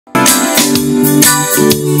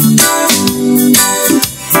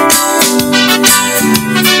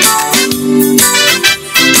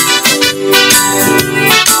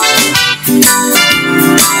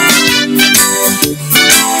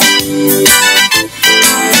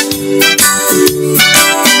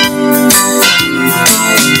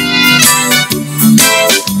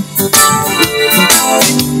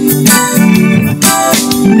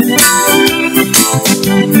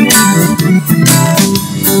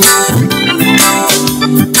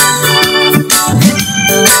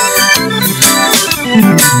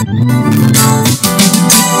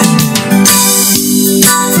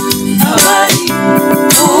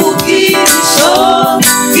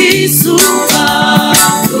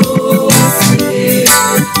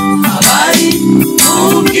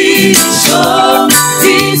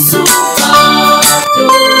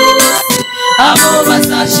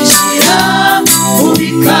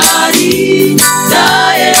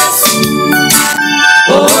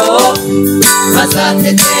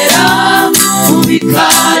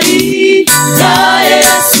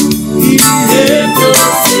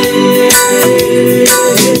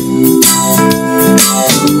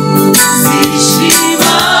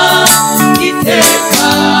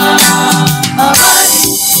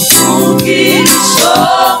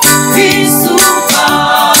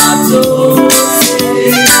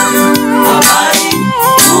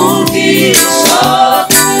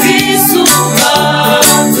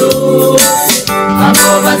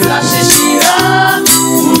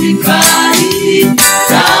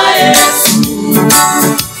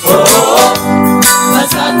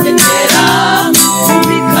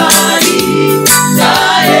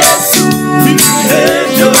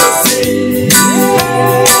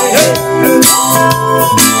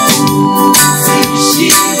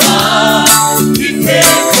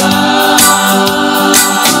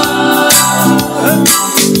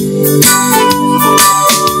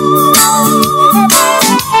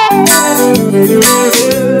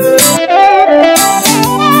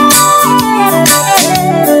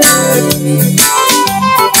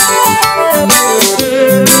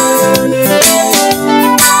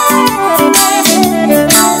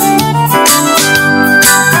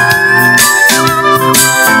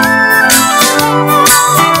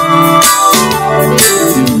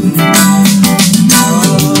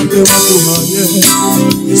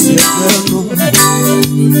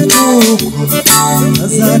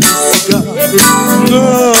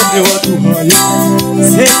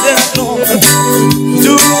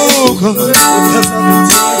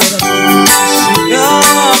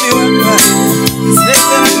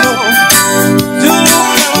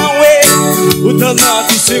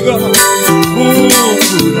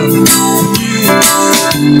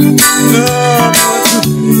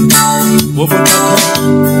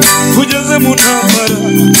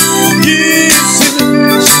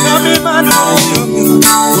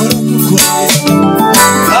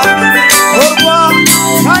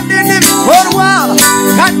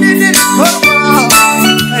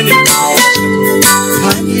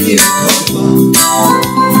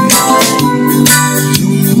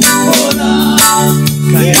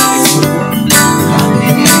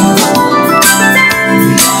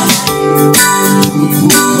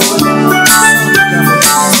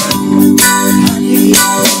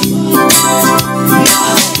Niyo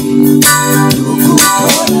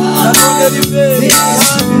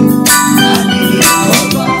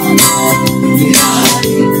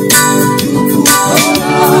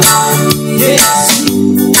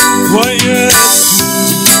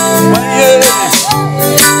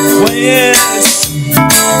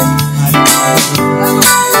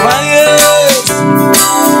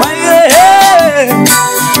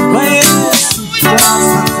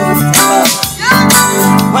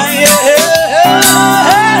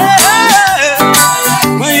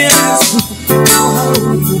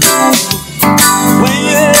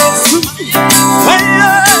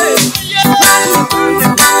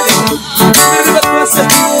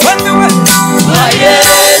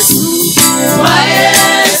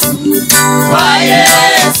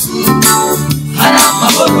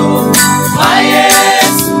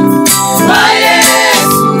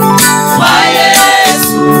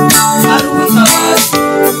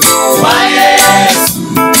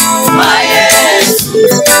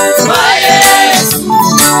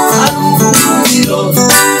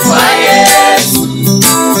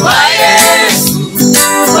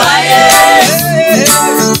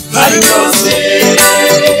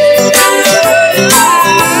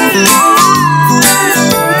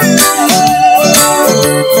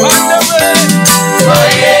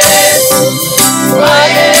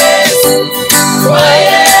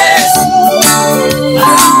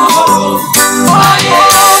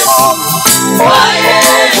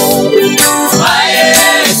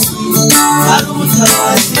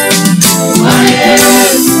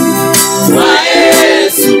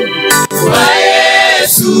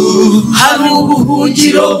hari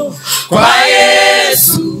ubuhungiro kwa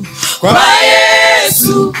Yesu, kwa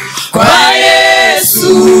Yesu, kwa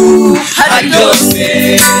Yesu hari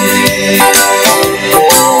byose.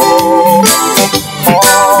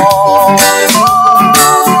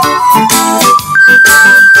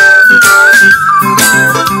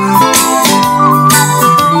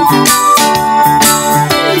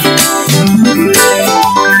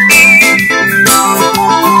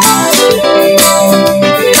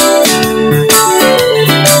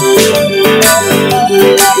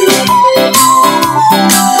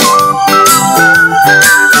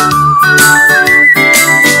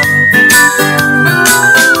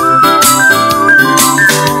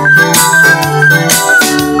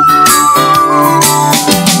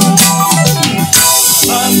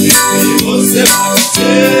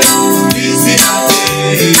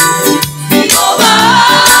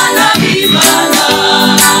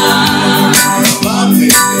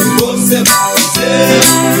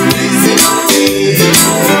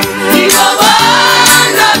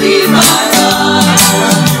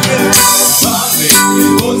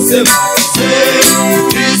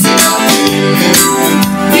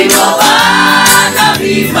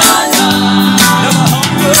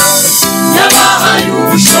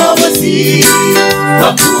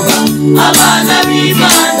 Abana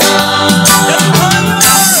b'Imana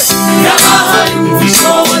yabahaye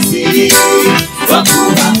ubushobozi bwo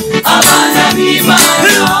kuba abana b'Imana,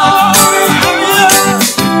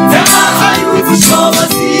 yabahaye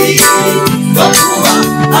ubushobozi bwo kuba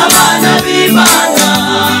abana b'Imana,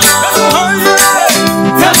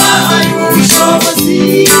 yabahaye ubushobozi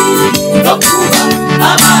bwo kuba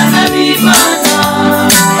abana b'Imana.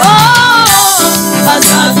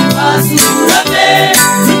 Azadupazurame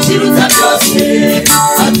ikiruta byose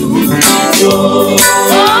aduhumyo,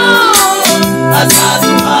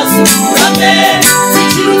 azadupazurame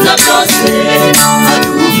ikiruta byose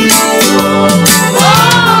aduhumyo,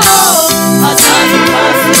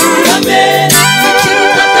 azadupazurame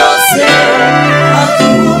ikiruta byose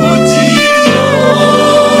aduhumyo.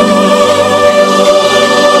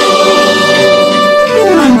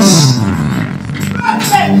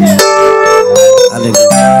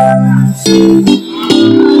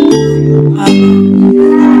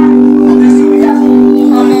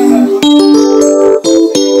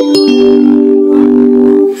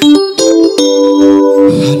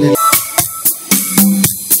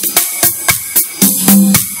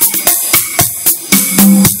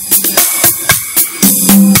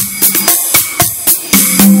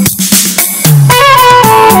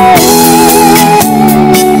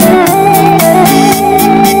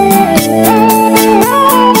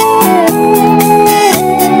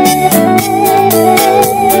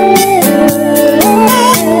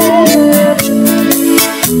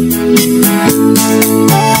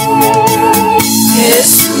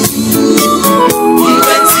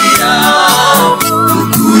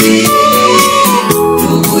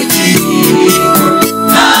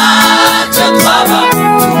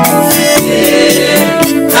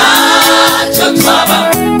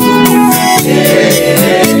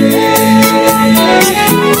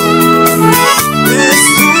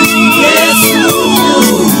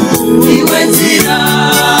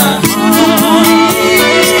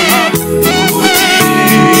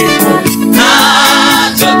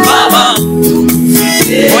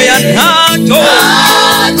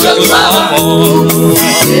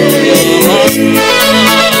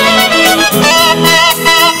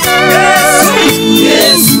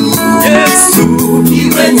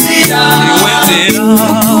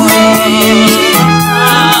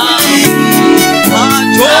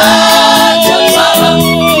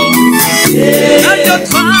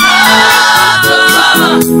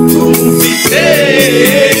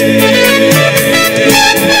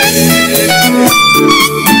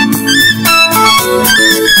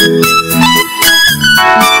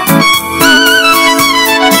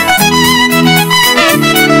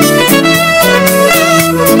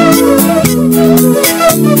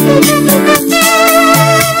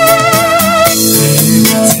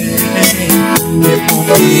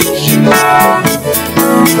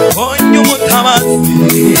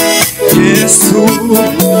 Yesu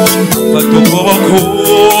fata ukuboko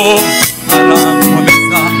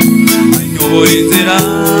arankomeza anyobora inzira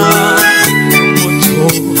umucyo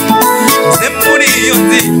nze muri iyo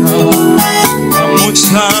nzira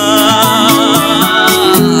amuca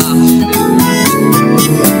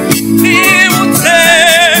nibutse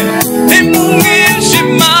ni mu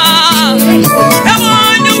mwijima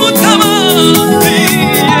yabonye umutabazi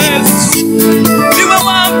Yesu niwe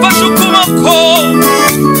wamfashe ukuboko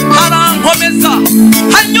arankomeza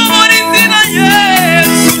anyobora inzira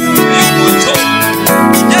Yesu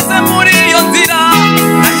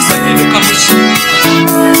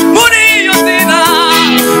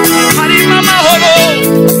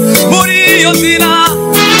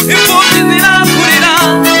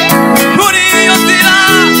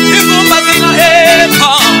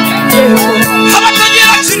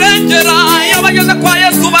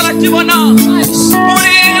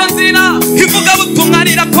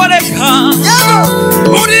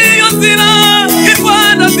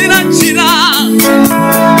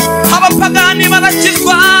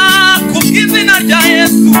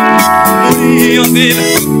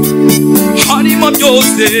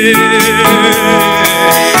byose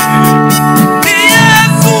ni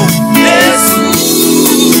Yesu Yesu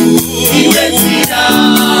iwe nzira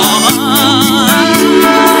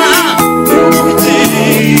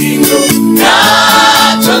ubugingo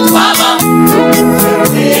ntacyo twaba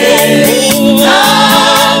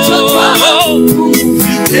ntacyo twaba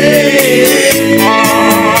ufite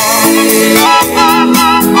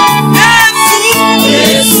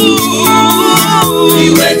Yesu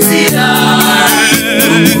iwe nzira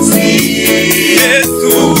Yesu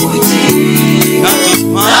ubugingo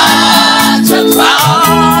ntacyo twaba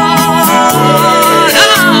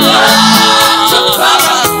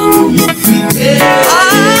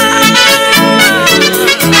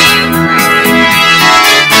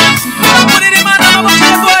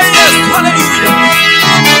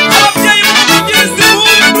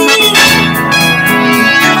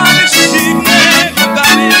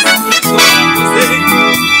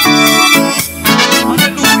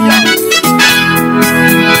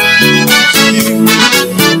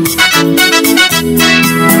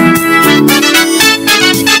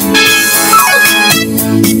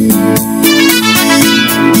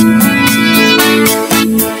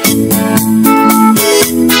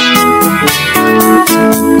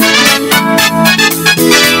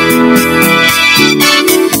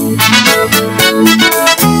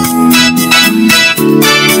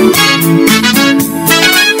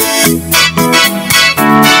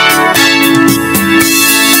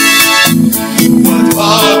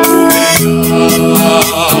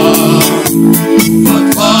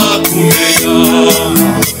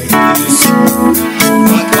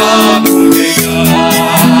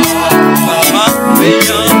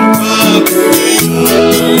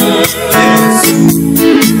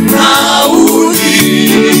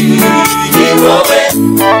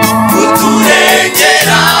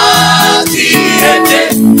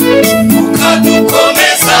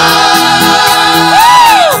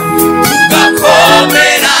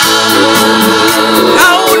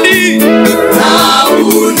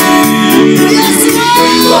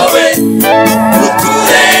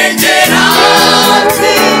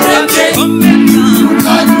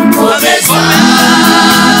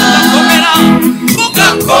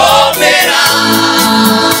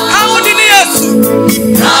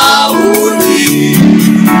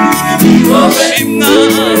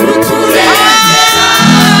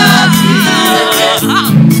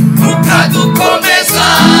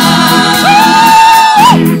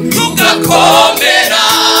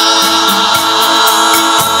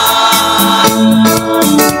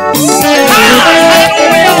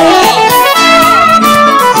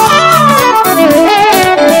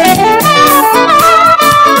idukingira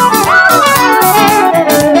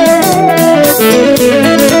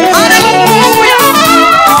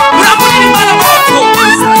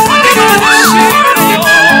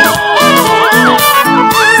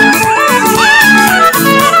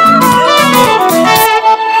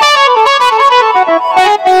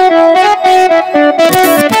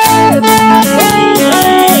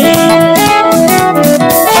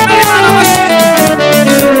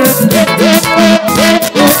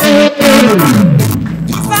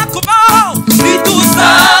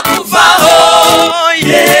tuzakuvaho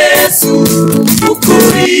Yesu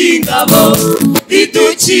ukuri ngabo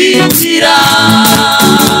idukingira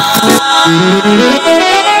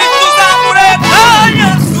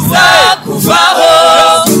tuzakuvaho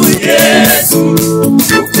Yesu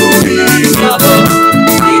ukuri ngabo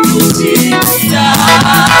idukingira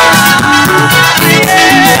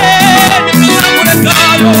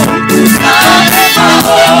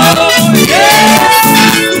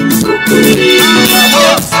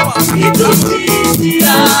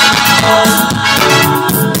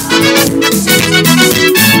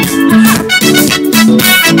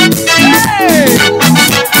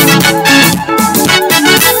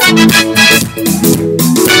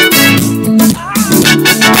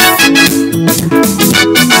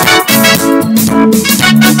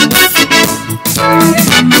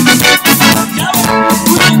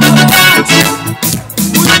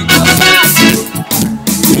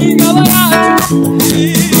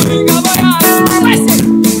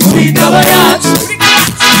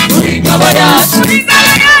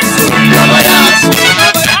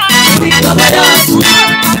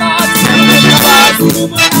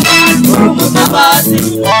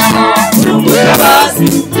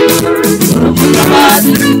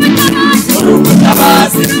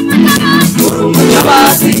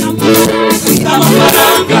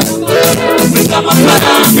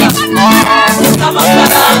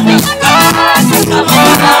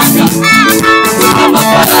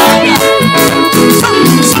amafaranga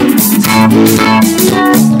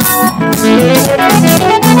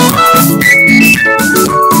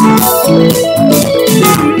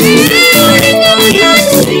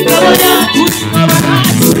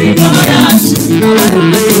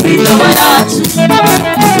ingabo yacu,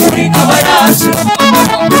 ingabo yacu.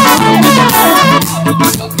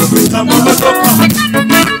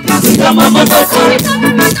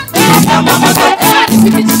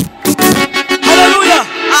 Haleluya.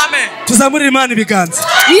 Amen. Tuzamurira Imana ibiganza.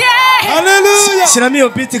 Haleluya. Shyiramo iyo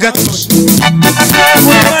beat gato.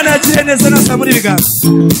 Imana yagiriye neza nazamurira ibiganza.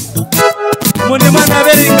 Umuntu Imana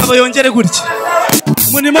yabereye ingabo yongere gutya.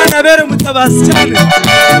 Umuntu Imana yabereye umutabazi cyane.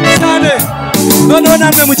 Cyane. Noneho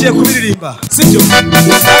namwe mugiye kubiririmba. Sibyo?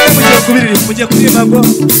 Namwe mugiye kubiririmba. Mugiye kuririmba ngo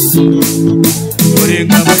Muri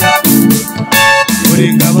ingabo ya. Muri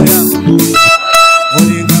ingabo ya.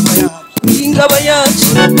 Muri ingabo ya. Ingabo yacu,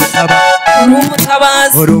 uri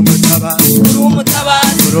umutabazi, uri umutabazi, uri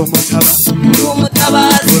umutabazi, uri umutabazi, uri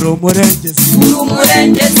umutabazi, uri umurengezi, uri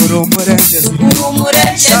umurengezi, uri umurengezi, uri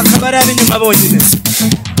umurengezi. Shaka bari inyuma bonyine.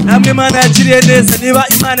 Namwe Imana yagiriye neza. Niba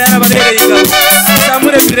Imana yarababereye ingabo,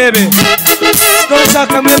 zamure birebe.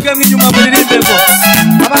 Nshaka mwebwe mw'inyuma muririmbe ngo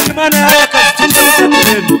abantu Imana yahaye akazi tujye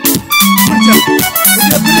kurebe. Burya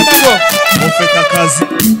ugiye kuririmba ngo ufite akazi,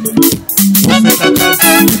 ufite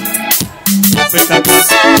akazi, ufite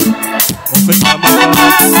akazi, ufite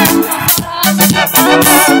amafaranga, ufite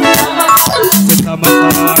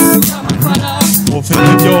amafaranga,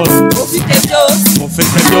 ufite byose, Ufite byose,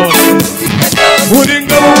 ufite byose. uri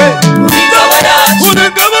ingabo we, uri ingabo yacu, uri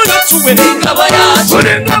ingabo yacu we, ingabo yacu,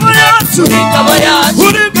 uri ingabo yacu, ingabo yacu,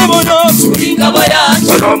 uri ingabo yacu, ingabo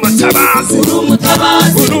yacu, uri umutabazi, uri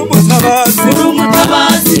umutabazi, uri umutabazi, uri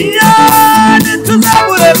umutabazi.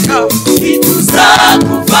 ntituzamureka,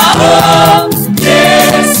 ntituzakuvaho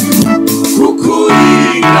Yesu, kuko uri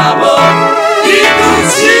ingabo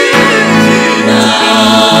idukingira.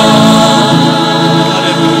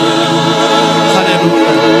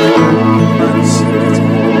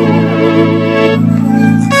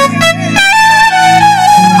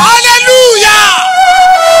 Haleluya.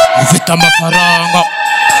 Ufite amafaranga,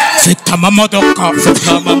 ufite amamodoka, ufite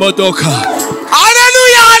amamodoka.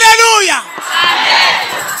 Haleluya, haleluya.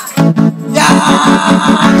 Ya,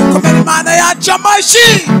 komera Imana yacu amashyi.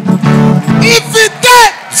 Ifite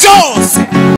byose.